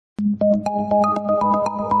Hi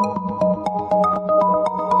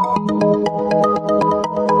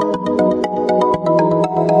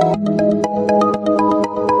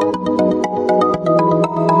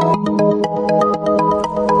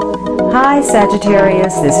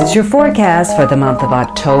Sagittarius, this is your forecast for the month of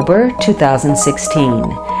October 2016.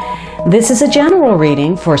 This is a general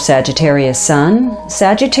reading for Sagittarius Sun,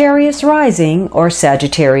 Sagittarius Rising, or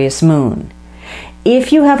Sagittarius Moon.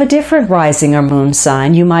 If you have a different rising or moon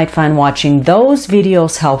sign, you might find watching those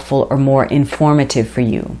videos helpful or more informative for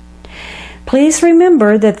you. Please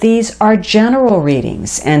remember that these are general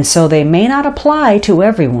readings, and so they may not apply to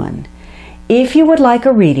everyone. If you would like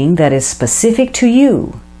a reading that is specific to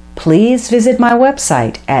you, please visit my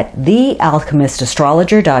website at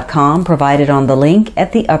thealchemistastrologer.com, provided on the link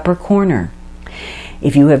at the upper corner.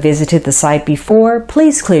 If you have visited the site before,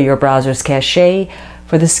 please clear your browser's cache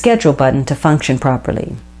for the schedule button to function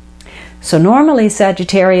properly. So normally,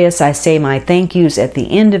 Sagittarius, I say my thank yous at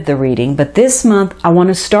the end of the reading, but this month I want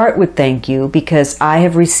to start with thank you because I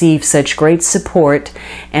have received such great support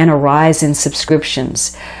and a rise in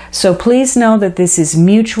subscriptions. So please know that this is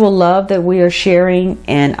mutual love that we are sharing,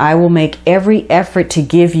 and I will make every effort to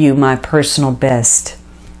give you my personal best.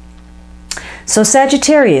 So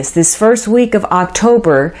Sagittarius, this first week of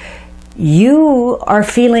October, you are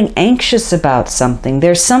feeling anxious about something.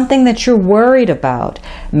 There's something that you're worried about.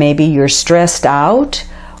 Maybe you're stressed out,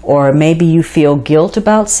 or maybe you feel guilt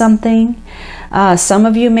about something. Some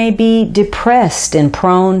of you may be depressed and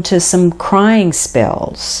prone to some crying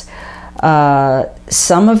spells.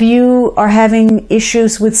 Some of you are having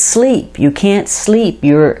issues with sleep. You can't sleep.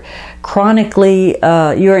 You're chronically,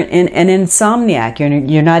 you're an insomniac.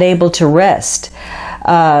 You're not able to rest.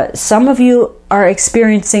 Some of you are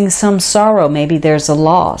experiencing some sorrow. Maybe there's a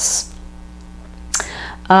loss.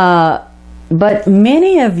 But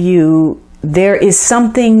many of you, there is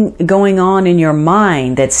something going on in your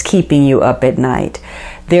mind that's keeping you up at night.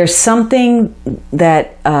 There's something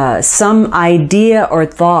that, some idea or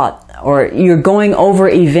thought, or you're going over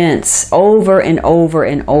events over and over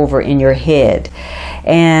and over in your head.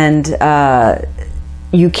 And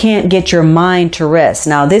you can't get your mind to rest.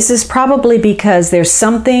 Now, this is probably because there's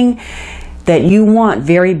something that you want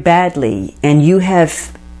very badly, and you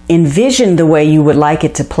have envisioned the way you would like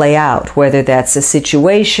it to play out, whether that's a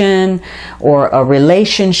situation or a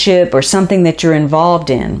relationship or something that you're involved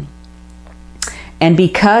in. And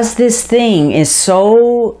because this thing is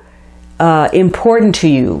so important to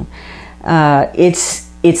you,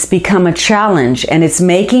 it's become a challenge, and it's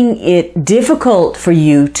making it difficult for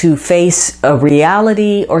you to face a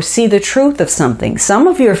reality or see the truth of something. Some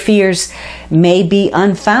of your fears may be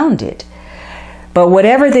unfounded, but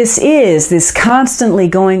whatever this is, this constantly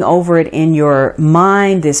going over it in your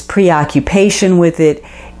mind, this preoccupation with it,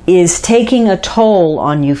 is taking a toll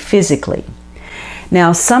on you physically.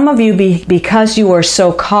 Now, some of you, because you are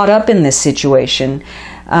so caught up in this situation,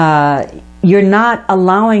 you're not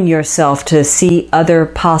allowing yourself to see other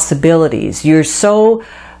possibilities. You're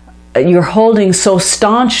holding so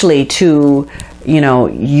staunchly to,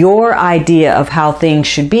 your idea of how things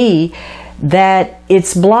should be, that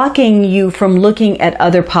it's blocking you from looking at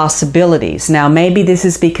other possibilities. Now, maybe this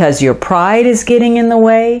is because your pride is getting in the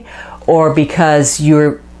way, or because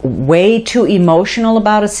you're way too emotional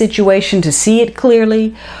about a situation to see it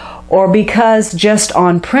clearly, or because just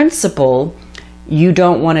on principle, you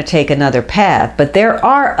don't want to take another path. But there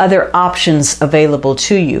are other options available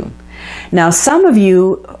to you. Now, some of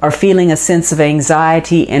you are feeling a sense of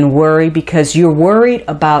anxiety and worry because you're worried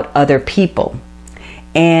about other people,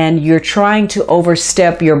 and you're trying to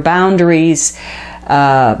overstep your boundaries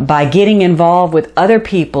by getting involved with other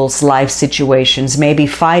people's life situations, maybe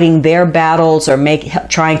fighting their battles or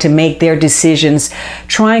trying to make their decisions,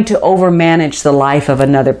 trying to overmanage the life of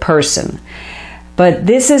another person. But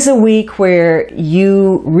this is a week where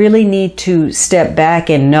you really need to step back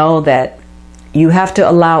and know that you have to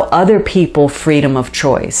allow other people freedom of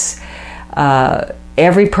choice.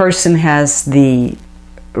 Every person has the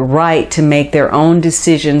right to make their own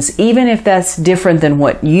decisions, even if that's different than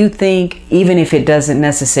what you think, even if it doesn't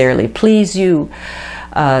necessarily please you.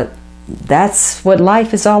 That's what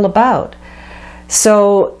life is all about.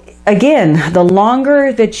 So again, the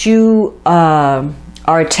longer that you are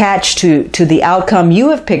attached to the outcome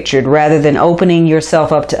you have pictured, rather than opening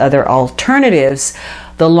yourself up to other alternatives,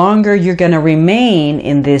 the longer you're going to remain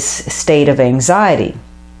in this state of anxiety.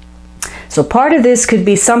 So part of this could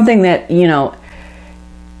be something that,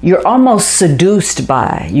 you're almost seduced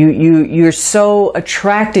by. You're so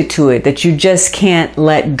attracted to it that you just can't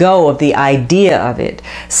let go of the idea of it.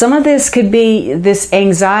 Some of this could be this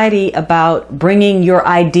anxiety about bringing your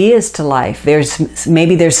ideas to life.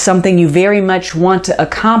 Maybe there's something you very much want to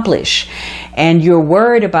accomplish, and you're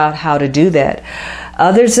worried about how to do that.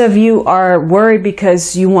 Others of you are worried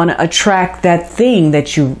because you want to attract that thing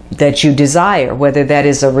that you desire, whether that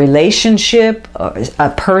is a relationship,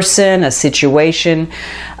 a person, a situation.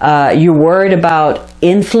 You're worried about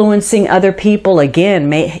influencing other people, again,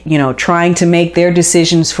 trying to make their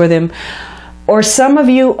decisions for them. Or some of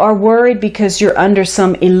you are worried because you're under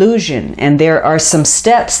some illusion and there are some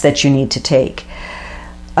steps that you need to take.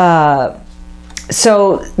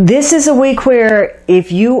 So this is a week where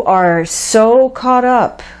if you are so caught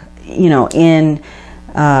up, in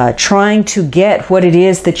trying to get what it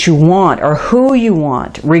is that you want or who you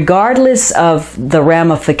want, regardless of the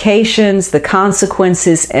ramifications, the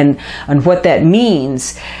consequences, and what that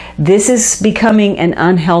means, this is becoming an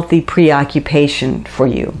unhealthy preoccupation for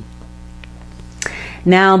you.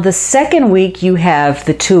 Now, the second week you have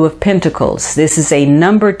the Two of Pentacles. This is a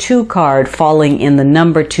number 2 card falling in the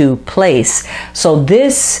number 2 place. So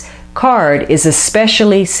this card is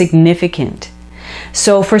especially significant.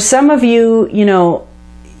 So for some of you,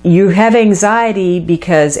 you have anxiety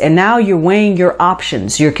and now you're weighing your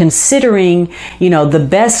options. You're considering, the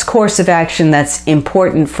best course of action that's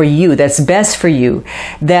important for you, that's best for you,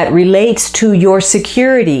 that relates to your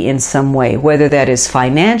security in some way, whether that is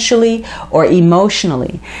financially or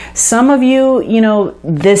emotionally. Some of you,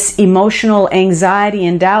 this emotional anxiety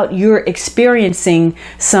and doubt, you're experiencing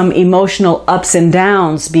some emotional ups and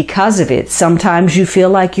downs because of it. Sometimes you feel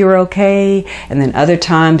like you're okay, and then other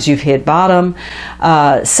times you've hit bottom.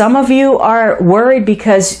 Some of you are worried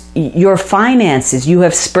because your finances, you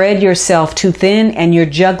have spread yourself too thin and you're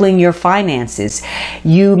juggling your finances.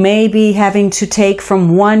 You may be having to take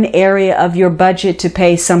from one area of your budget to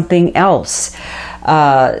pay something else.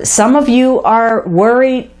 Some of you are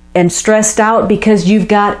worried and stressed out because you've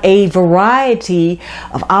got a variety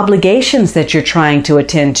of obligations that you're trying to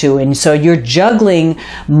attend to, and so you're juggling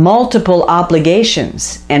multiple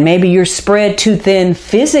obligations, and maybe you're spread too thin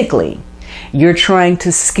physically. You're trying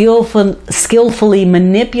to skillfully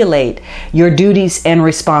manipulate your duties and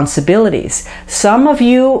responsibilities. Some of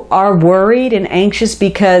you are worried and anxious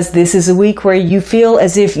because this is a week where you feel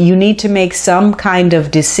as if you need to make some kind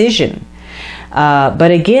of decision.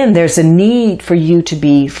 But again, there's a need for you to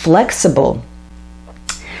be flexible.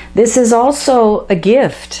 This is also a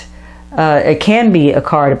gift. It can be a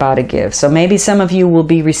card about a gift. So maybe some of you will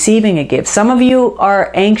be receiving a gift. Some of you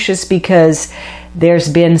are anxious because there's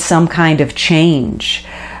been some kind of change.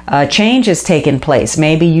 Change has taken place.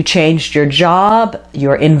 Maybe you changed your job,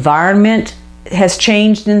 your environment has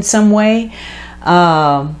changed in some way,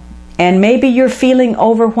 and maybe you're feeling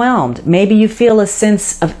overwhelmed. Maybe you feel a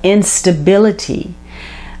sense of instability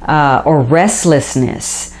or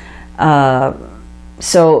restlessness. And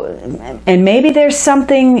maybe there's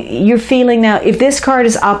something you're feeling now. If this card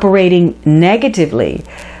is operating negatively,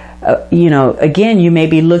 again, you may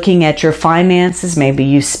be looking at your finances. Maybe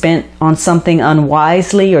you spent on something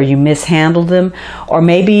unwisely or you mishandled them. Or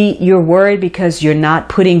maybe you're worried because you're not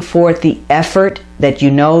putting forth the effort that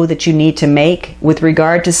you know that you need to make with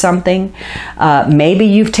regard to something. Maybe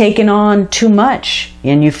you've taken on too much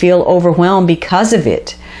and you feel overwhelmed because of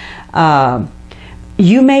it.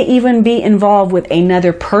 You may even be involved with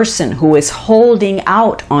another person who is holding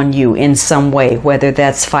out on you in some way, whether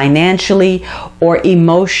that's financially or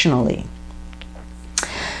emotionally.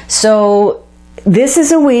 So this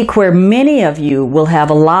is a week where many of you will have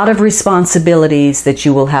a lot of responsibilities that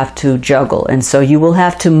you will have to juggle. And so you will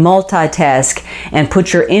have to multitask and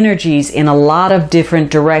put your energies in a lot of different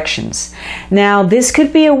directions. Now, this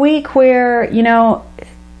could be a week where, you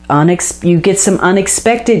get some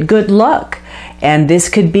unexpected good luck. And this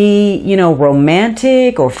could be,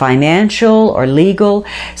 romantic or financial or legal.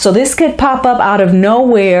 So this could pop up out of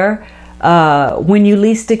nowhere when you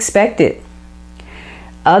least expect it.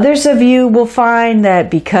 Others of you will find that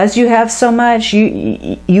because you have so much,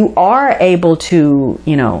 you are able to,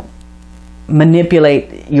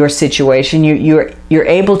 manipulate your situation. You're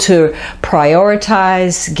able to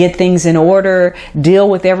prioritize, get things in order, deal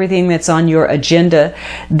with everything that's on your agenda.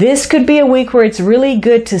 This could be a week where it's really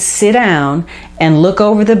good to sit down and look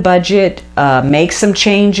over the budget, make some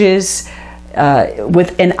changes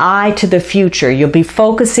with an eye to the future. You'll be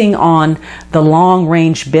focusing on the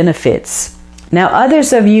long-range benefits. Now,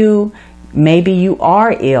 others of you, maybe you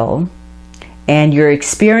are ill and you're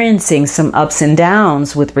experiencing some ups and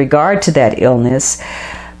downs with regard to that illness.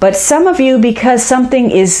 But some of you, because something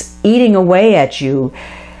is eating away at you,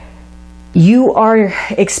 you are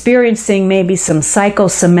experiencing maybe some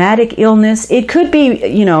psychosomatic illness. It could be,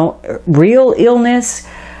 you know, real illness,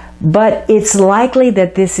 but it's likely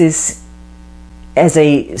that this is as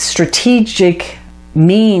a strategic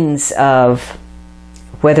means of,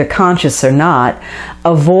 whether conscious or not,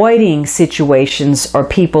 avoiding situations or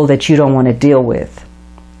people that you don't want to deal with.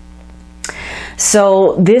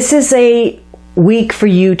 So this is a week for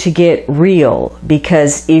you to get real,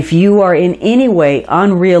 because if you are in any way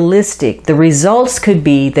unrealistic, the results could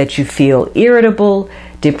be that you feel irritable,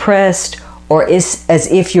 depressed, or as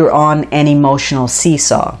if you're on an emotional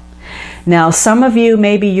seesaw. Now, some of you,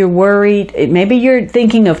 maybe you're worried, maybe you're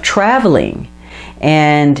thinking of traveling,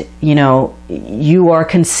 and you know, you are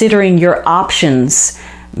considering your options,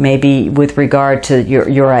 maybe with regard to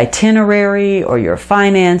your itinerary or your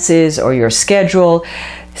finances or your schedule.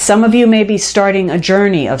 Some of you may be starting a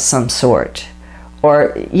journey of some sort,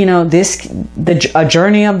 or you know, a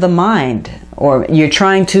journey of the mind, or you're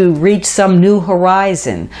trying to reach some new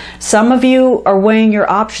horizon. Some of you are weighing your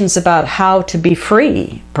options about how to be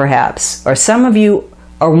free, perhaps, or some of you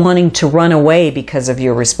are wanting to run away because of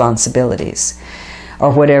your responsibilities,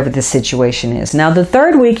 or whatever the situation is. Now, the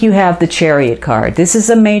third week you have the Chariot card. This is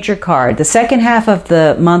a major card. The second half of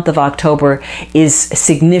the month of October is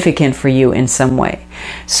significant for you in some way.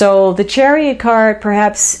 So the Chariot card,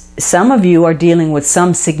 perhaps some of you are dealing with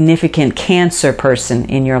some significant Cancer person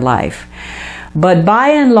in your life. But by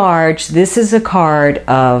and large, this is a card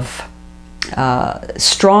of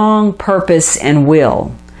strong purpose and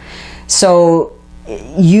will. So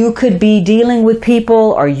you could be dealing with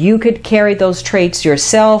people, or you could carry those traits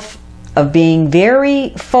yourself, of being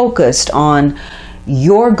very focused on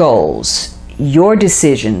your goals, your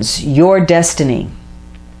decisions, your destiny.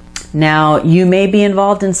 Now, you may be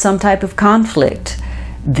involved in some type of conflict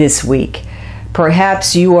this week.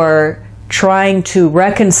 Perhaps you are trying to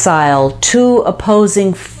reconcile two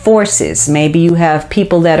opposing forces. Maybe you have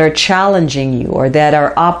people that are challenging you, or that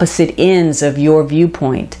are opposite ends of your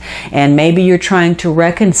viewpoint, and maybe you're trying to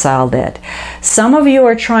reconcile that. Some of you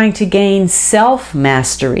are trying to gain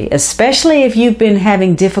self-mastery, especially if you've been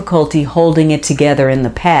having difficulty holding it together in the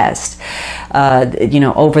past, you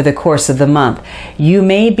know, over the course of the month. You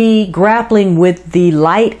may be grappling with the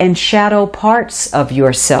light and shadow parts of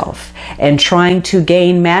yourself and trying to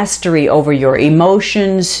gain mastery over your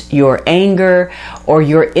emotions, your anger, or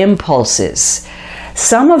your impulses.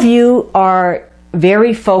 Some of you are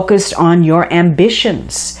very focused on your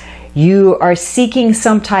ambitions. You are seeking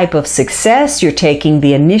some type of success. You're taking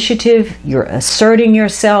the initiative. You're asserting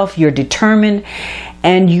yourself. You're determined,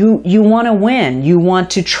 and you want to win. You want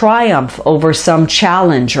to triumph over some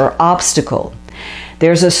challenge or obstacle.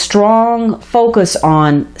 There's a strong focus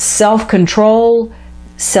on self-control,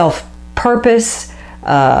 self-purpose,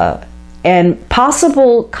 and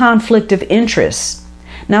possible conflict of interest.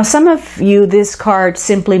 Now, some of you, this card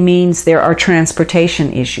simply means there are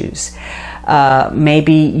transportation issues.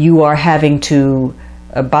 Maybe you are having to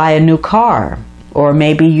buy a new car, or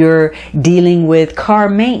maybe you're dealing with car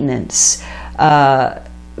maintenance.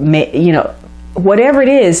 You know, whatever it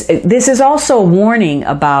is, this is also a warning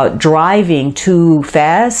about driving too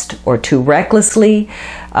fast or too recklessly,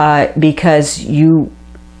 because you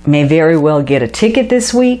may very well get a ticket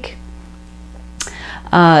this week.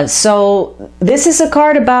 So this is a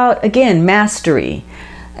card about, again, mastery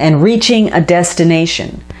and reaching a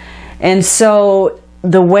destination. And so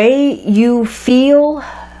the way you feel,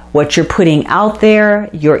 what you're putting out there,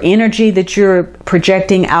 your energy that you're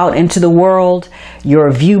projecting out into the world,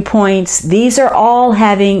 your viewpoints, these are all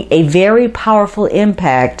having a very powerful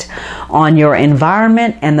impact on your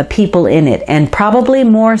environment and the people in it, and probably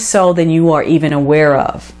more so than you are even aware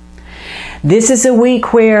of. This is a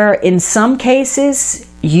week where, in some cases,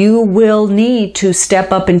 you will need to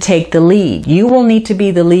step up and take the lead. You will need to be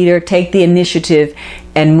the leader, take the initiative,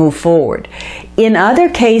 and move forward. In other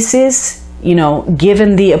cases, you know,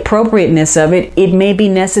 given the appropriateness of it, it may be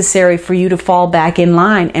necessary for you to fall back in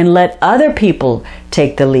line and let other people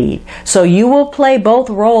take the lead. So you will play both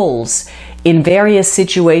roles in various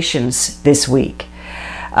situations this week.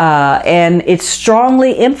 And it's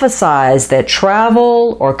strongly emphasized that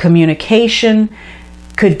travel or communication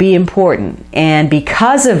could be important. And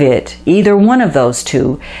because of it, either one of those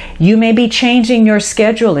two, you may be changing your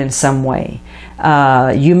schedule in some way.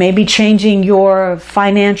 You may be changing your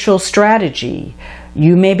financial strategy.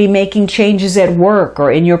 You may be making changes at work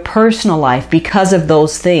or in your personal life because of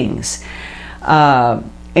those things. And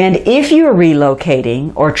if you're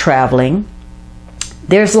relocating or traveling,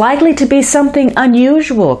 there's likely to be something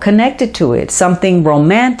unusual connected to it, something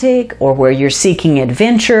romantic, or where you're seeking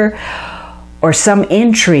adventure, or some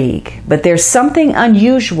intrigue, but there's something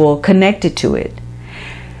unusual connected to it.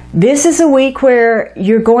 This is a week where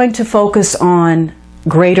you're going to focus on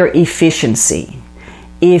greater efficiency.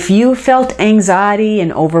 If you felt anxiety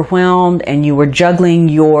and overwhelmed and you were juggling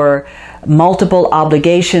your multiple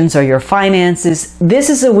obligations or your finances, this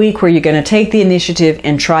is a week where you're going to take the initiative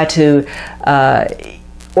and try to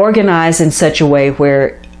organize in such a way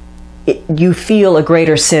where you feel a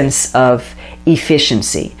greater sense of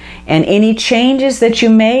efficiency. And any changes that you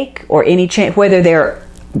make, or any change, whether they're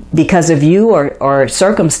because of you or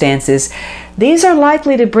circumstances, these are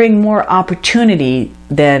likely to bring more opportunity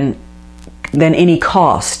than any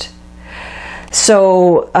cost.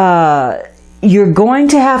 So you're going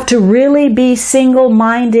to have to really be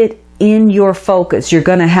single-minded in your focus. You're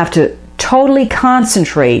going to have to totally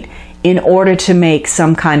concentrate in order to make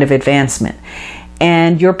some kind of advancement.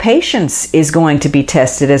 And your patience is going to be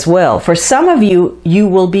tested as well. For some of you, you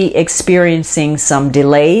will be experiencing some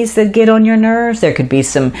delays that get on your nerves. There could be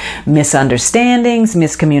some misunderstandings,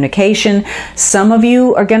 miscommunication. Some of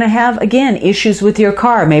you are going to have, again, issues with your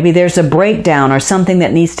car. Maybe there's a breakdown or something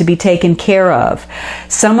that needs to be taken care of.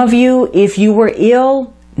 Some of you, if you were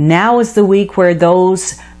ill, now is the week where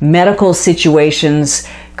those medical situations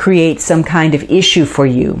create some kind of issue for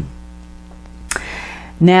you.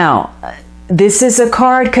 Now, this is a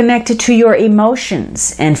card connected to your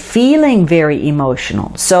emotions and feeling very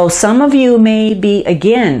emotional. So some of you may be,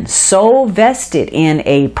 again, so vested in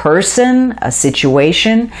a person, a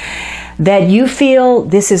situation, that you feel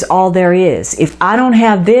this is all there is. If I don't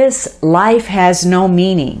have this, life has no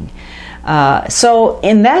meaning. So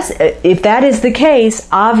if that is the case,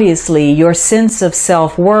 obviously your sense of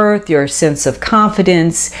self-worth, your sense of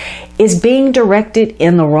confidence is being directed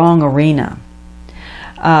in the wrong arena.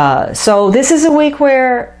 So this is a week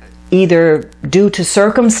where, either due to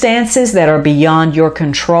circumstances that are beyond your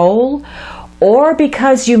control, or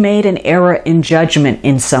because you made an error in judgment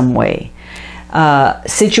in some way,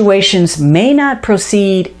 situations may not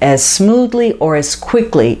proceed as smoothly or as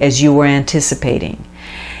quickly as you were anticipating.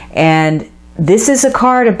 And this is a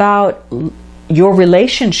card about your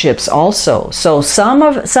relationships also. So some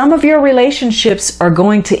of your relationships are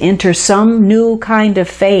going to enter some new kind of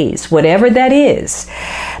phase, whatever that is,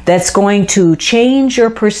 that's going to change your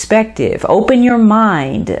perspective, open your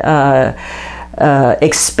mind,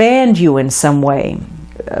 expand you in some way,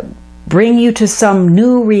 bring you to some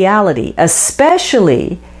new reality,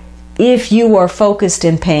 especially if you are focused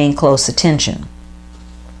and paying close attention.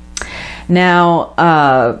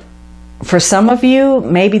 Now, for some of you,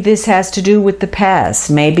 maybe this has to do with the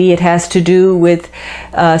past. Maybe it has to do with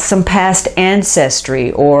some past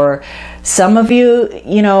ancestry. Or some of you,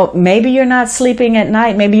 maybe you're not sleeping at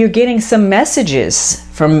night. Maybe you're getting some messages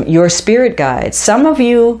from your spirit guides. Some of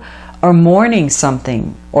you are mourning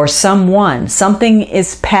something or someone. Something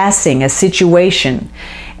is passing, a situation,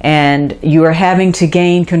 and you are having to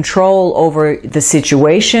gain control over the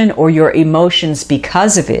situation or your emotions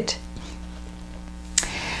because of it.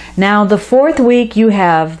 Now, the fourth week, you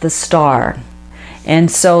have the Star.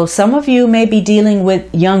 And so some of you may be dealing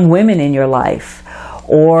with young women in your life,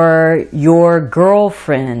 or your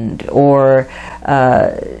girlfriend, or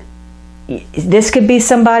this could be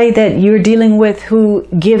somebody that you're dealing with who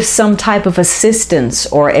gives some type of assistance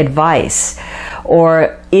or advice.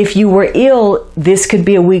 Or if you were ill, this could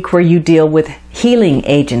be a week where you deal with healing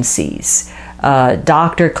agencies,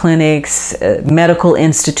 doctor clinics, medical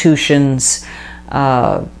institutions,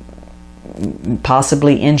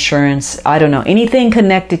 possibly insurance, I don't know, anything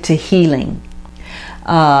connected to healing.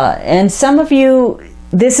 And some of you,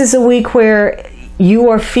 this is a week where you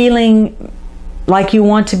are feeling like you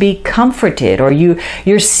want to be comforted, or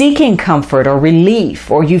you're seeking comfort or relief,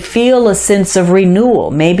 or you feel a sense of renewal.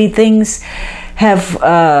 Maybe things have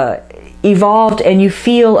evolved and you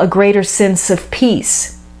feel a greater sense of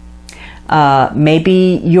peace.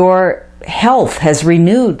 Maybe your health has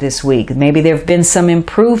renewed this week. Maybe there have been some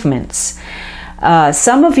improvements.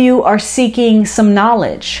 Some of you are seeking some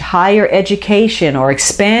knowledge, higher education, or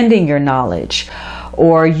expanding your knowledge,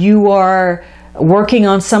 or you are working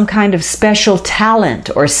on some kind of special talent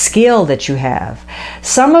or skill that you have.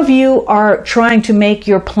 Some of you are trying to make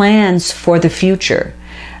your plans for the future,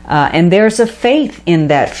 and there's a faith in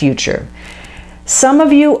that future. Some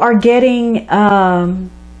of you are getting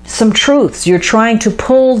some truths. You're trying to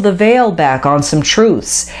pull the veil back on some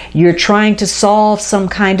truths. You're trying to solve some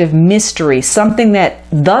kind of mystery, something that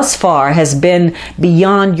thus far has been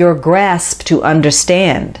beyond your grasp to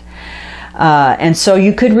understand. And so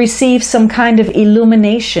you could receive some kind of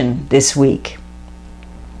illumination this week.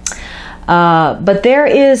 But there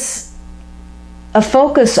is a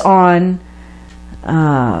focus on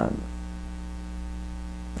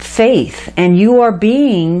faith, and you are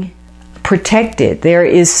being protected. There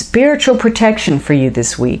is spiritual protection for you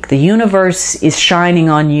this week. The universe is shining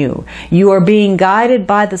on you. You are being guided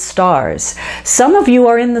by the stars. Some of you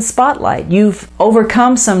are in the spotlight. You've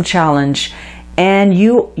overcome some challenge, and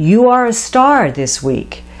you are a star this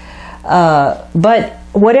week. But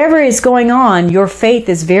whatever is going on, your faith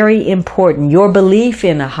is very important. Your belief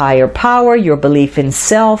in a higher power, your belief in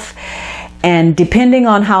self, and depending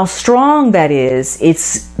on how strong that is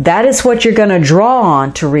what you're going to draw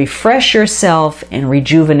on to refresh yourself and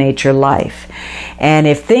rejuvenate your life. And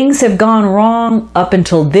if things have gone wrong up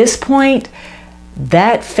until this point,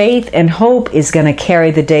 that faith and hope is going to carry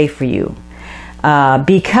the day for you.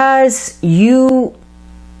 Because you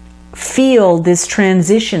feel this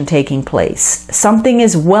transition taking place. Something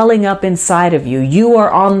is welling up inside of you. You are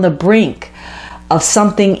on the brink of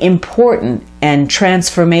something important and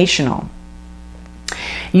transformational.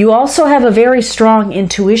 You also have a very strong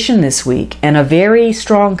intuition this week and a very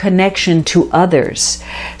strong connection to others.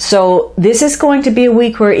 So this is going to be a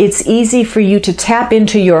week where it's easy for you to tap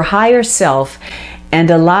into your higher self and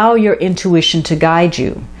allow your intuition to guide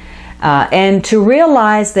you. And to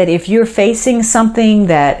realize that if you're facing something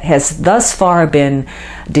that has thus far been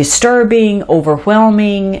disturbing,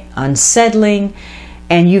 overwhelming, unsettling,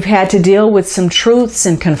 and you've had to deal with some truths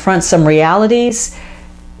and confront some realities,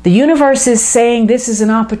 the universe is saying this is an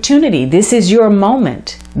opportunity. This is your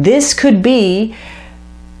moment. This could be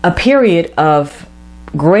a period of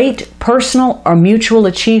great personal or mutual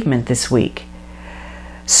achievement this week.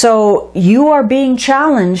 So you are being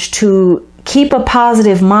challenged to keep a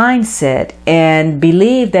positive mindset and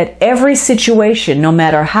believe that every situation, no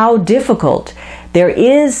matter how difficult, there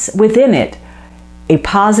is within it a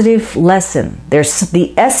positive lesson. There's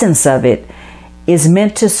the essence of it is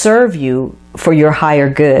meant to serve you for your higher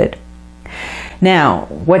good. Now,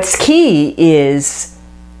 what's key is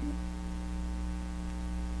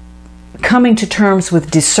coming to terms with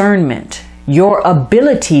discernment, your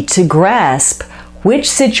ability to grasp which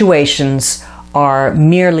situations are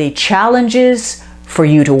merely challenges for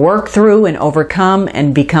you to work through and overcome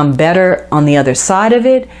and become better on the other side of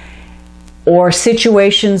it, or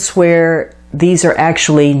situations where these are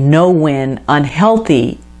actually no-win,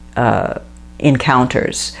 unhealthy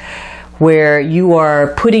encounters, where you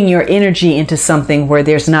are putting your energy into something where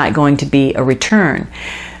there's not going to be a return.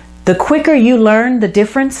 The quicker you learn the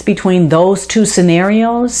difference between those two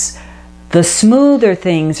scenarios, the smoother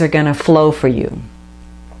things are going to flow for you.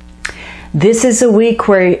 This is a week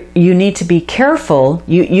where you need to be careful.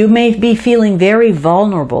 You may be feeling very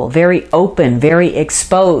vulnerable, very open, very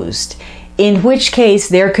exposed, in which case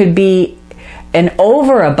there could be an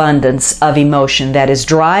overabundance of emotion that is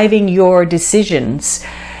driving your decisions,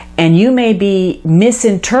 and you may be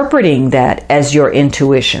misinterpreting that as your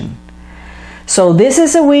intuition. So this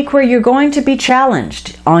is a week where you're going to be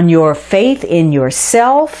challenged on your faith in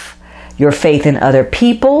yourself, your faith in other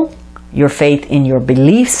people, your faith in your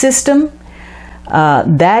belief system.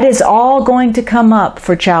 That is all going to come up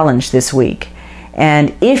for challenge this week.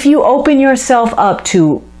 And if you open yourself up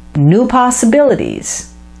to new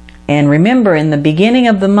possibilities, and remember, in the beginning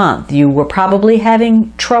of the month, you were probably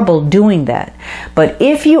having trouble doing that. But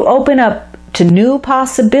if you open up to new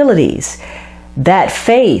possibilities, that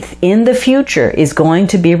faith in the future is going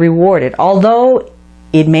to be rewarded, although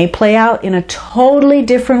it may play out in a totally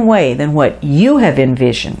different way than what you have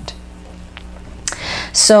envisioned.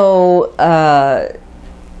 So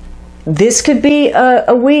this could be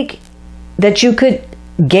a week that you could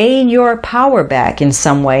gain your power back in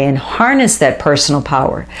some way and harness that personal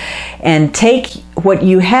power and take what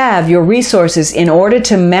you have, your resources, in order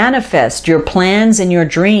to manifest your plans and your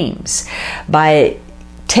dreams by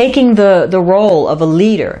taking the role of a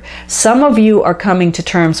leader. Some of you are coming to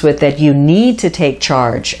terms with that you need to take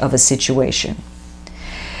charge of a situation.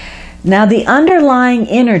 Now, the underlying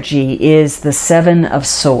energy is the Seven of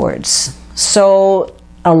Swords. So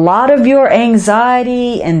a lot of your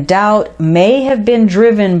anxiety and doubt may have been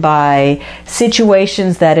driven by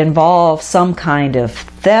situations that involve some kind of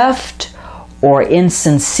theft or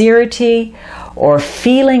insincerity, or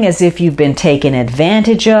feeling as if you've been taken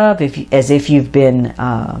advantage of, as if you've been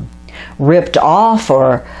ripped off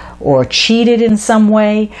or cheated in some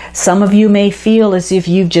way. Some of you may feel as if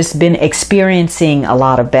you've just been experiencing a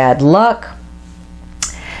lot of bad luck.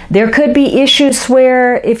 There could be issues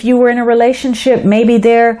where if you were in a relationship, maybe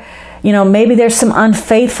there's some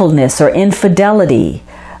unfaithfulness or infidelity.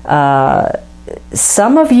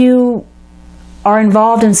 Some of you are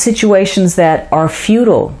involved in situations that are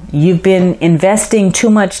futile. You've been investing too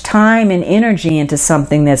much time and energy into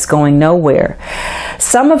something that's going nowhere.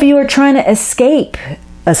 Some of you are trying to escape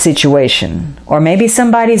a situation, or maybe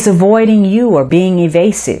somebody's avoiding you or being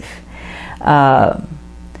evasive.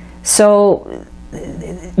 So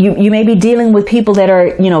you may be dealing with people that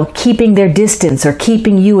are, keeping their distance or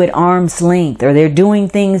keeping you at arm's length, or they're doing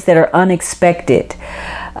things that are unexpected.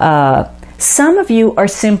 Some of you are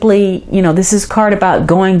simply, this is a card about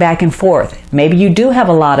going back and forth. Maybe you do have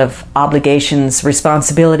a lot of obligations,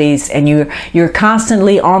 responsibilities, and you're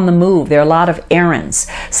constantly on the move. There are a lot of errands.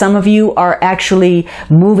 Some of you are actually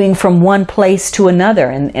moving from one place to another,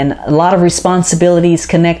 and a lot of responsibilities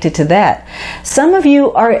connected to that. Some of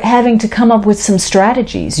you are having to come up with some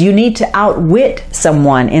strategies. You need to outwit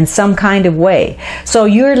someone in some kind of way. So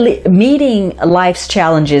you're meeting life's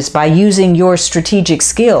challenges by using your strategic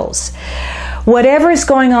skills. Whatever is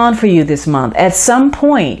going on for you this month, at some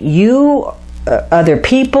point, other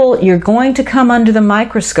people, you're going to come under the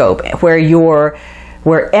microscope where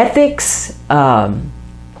ethics,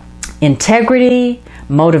 integrity,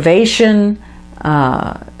 motivation,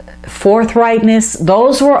 forthrightness,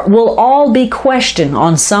 those will all be questioned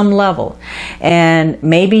on some level. And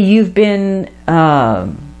maybe you've been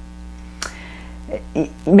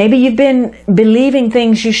believing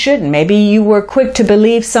things you shouldn't. Maybe you were quick to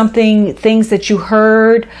believe things that you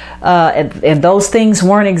heard, and those things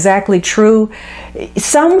weren't exactly true.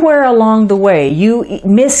 Somewhere along the way, you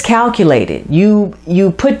miscalculated.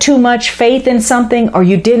 You put too much faith in something, or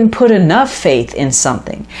you didn't put enough faith in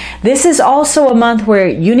something. This is also a month where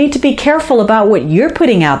you need to be careful about what you're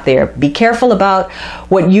putting out there. Be careful about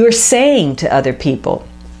what you're saying to other people.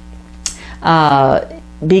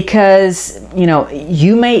 Because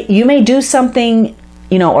you may do something,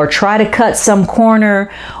 or try to cut some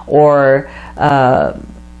corner, or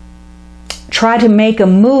try to make a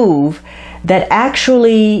move that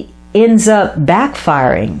actually ends up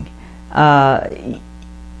backfiring.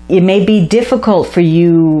 It may be difficult for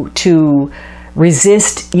you to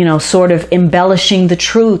resist, sort of embellishing the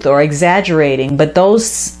truth or exaggerating, but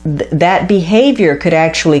that behavior could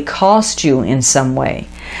actually cost you in some way.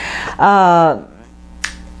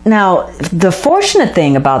 Now, the fortunate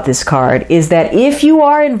thing about this card is that if you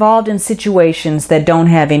are involved in situations that don't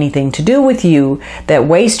have anything to do with you, that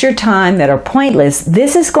waste your time, that are pointless,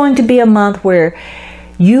 this is going to be a month where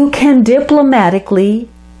you can diplomatically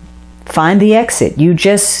find the exit. You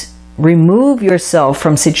just remove yourself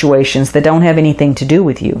from situations that don't have anything to do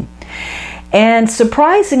with you. And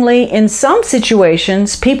surprisingly, in some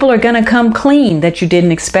situations, people are going to come clean that you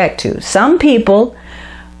didn't expect to. Some people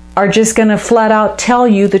are just going to flat out tell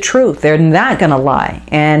you the truth. They're not going to lie.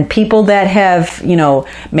 And people that have,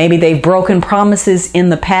 maybe they've broken promises in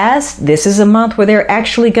the past, this is a month where they're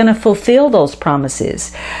actually going to fulfill those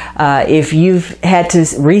promises. If you've had to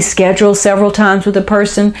reschedule several times with a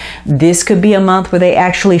person, this could be a month where they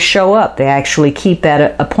actually show up. They actually keep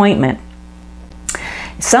that appointment.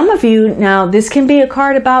 Some of you, now this can be a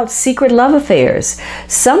card about secret love affairs.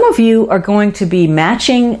 Some of you are going to be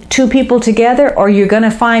matching two people together, or you're going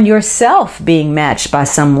to find yourself being matched by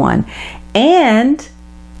someone. And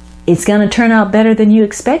it's going to turn out better than you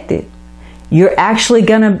expected. You're actually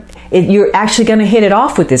going to hit it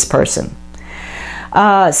off with this person.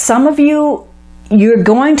 Some of you, you're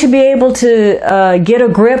going to be able to get a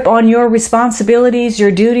grip on your responsibilities,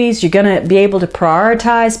 your duties. You're going to be able to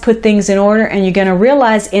prioritize, put things in order, and you're going to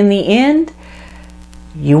realize in the end,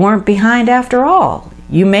 you weren't behind after all.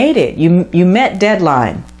 You made it. You met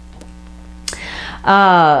deadline.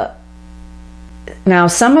 Now,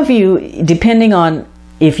 some of you, depending on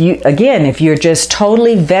if you're just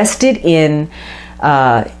totally vested in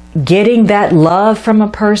getting that love from a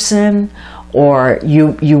person, or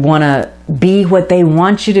you want to be what they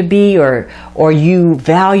want you to be, or you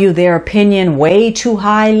value their opinion way too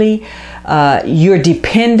highly, you're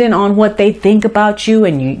dependent on what they think about you,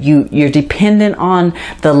 and you're dependent on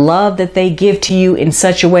the love that they give to you in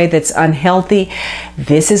such a way that's unhealthy.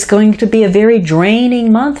 This is going to be a very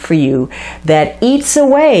draining month for you that eats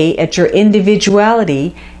away at your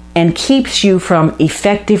individuality and keeps you from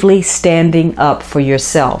effectively standing up for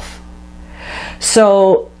yourself.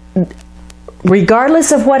 So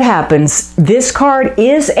regardless of what happens, this card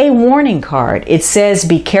is a warning card. It says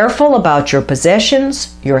be careful about your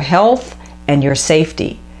possessions, your health, and your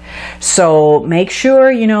safety. So make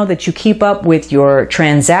sure, that you keep up with your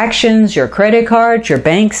transactions, your credit cards, your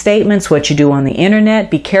bank statements, what you do on the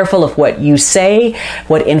internet. Be careful of what you say,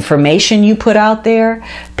 what information you put out there.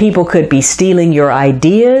 People could be stealing your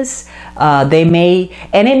ideas. And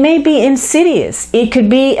it may be insidious. It could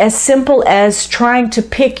be as simple as trying to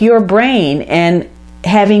pick your brain and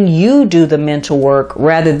having you do the mental work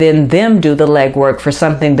rather than them do the legwork for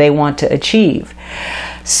something they want to achieve.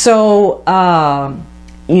 So,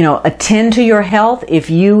 attend to your health. If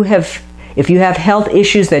you have health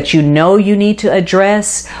issues that you know you need to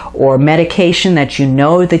address, or medication that you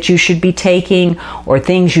know that you should be taking, or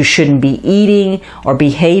things you shouldn't be eating, or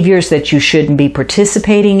behaviors that you shouldn't be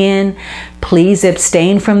participating in, please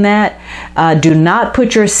abstain from that. Do not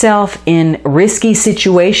put yourself in risky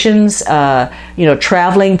situations,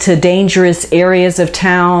 traveling to dangerous areas of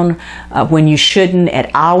town when you shouldn't, at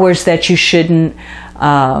hours that you shouldn't.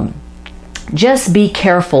 Just be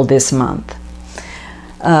careful this month.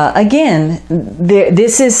 Again,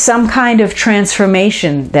 this is some kind of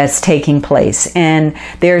transformation that's taking place, and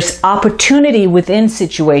there's opportunity within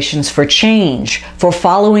situations for change, for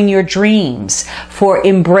following your dreams, for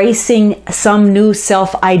embracing some new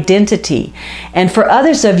self-identity, and for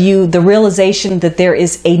others of you, the realization that there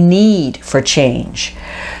is a need for change.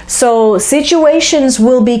 So situations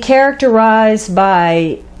will be characterized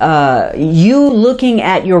by you looking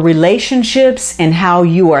at your relationships and how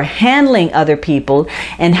you are handling other people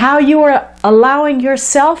and how you are allowing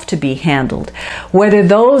yourself to be handled, whether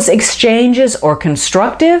those exchanges are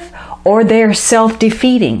constructive or they're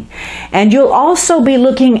self-defeating. And you'll also be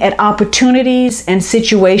looking at opportunities and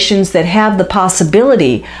situations that have the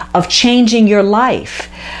possibility of changing your life,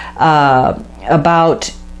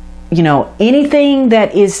 about anything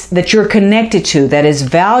that you're connected to that is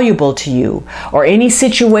valuable to you, or any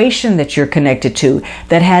situation that you're connected to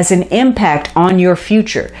that has an impact on your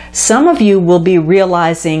future. Some of you will be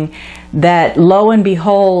realizing that, lo and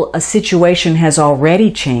behold, a situation has already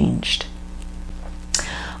changed.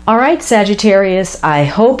 All right, Sagittarius, I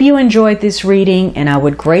hope you enjoyed this reading, and I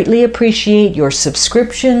would greatly appreciate your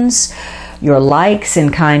subscriptions, your likes,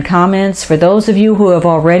 and kind comments. For those of you who have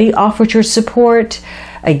already offered your support,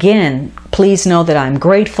 again, please know that I'm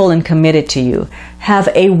grateful and committed to you. Have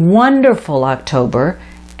a wonderful October,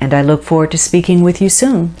 and I look forward to speaking with you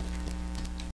soon.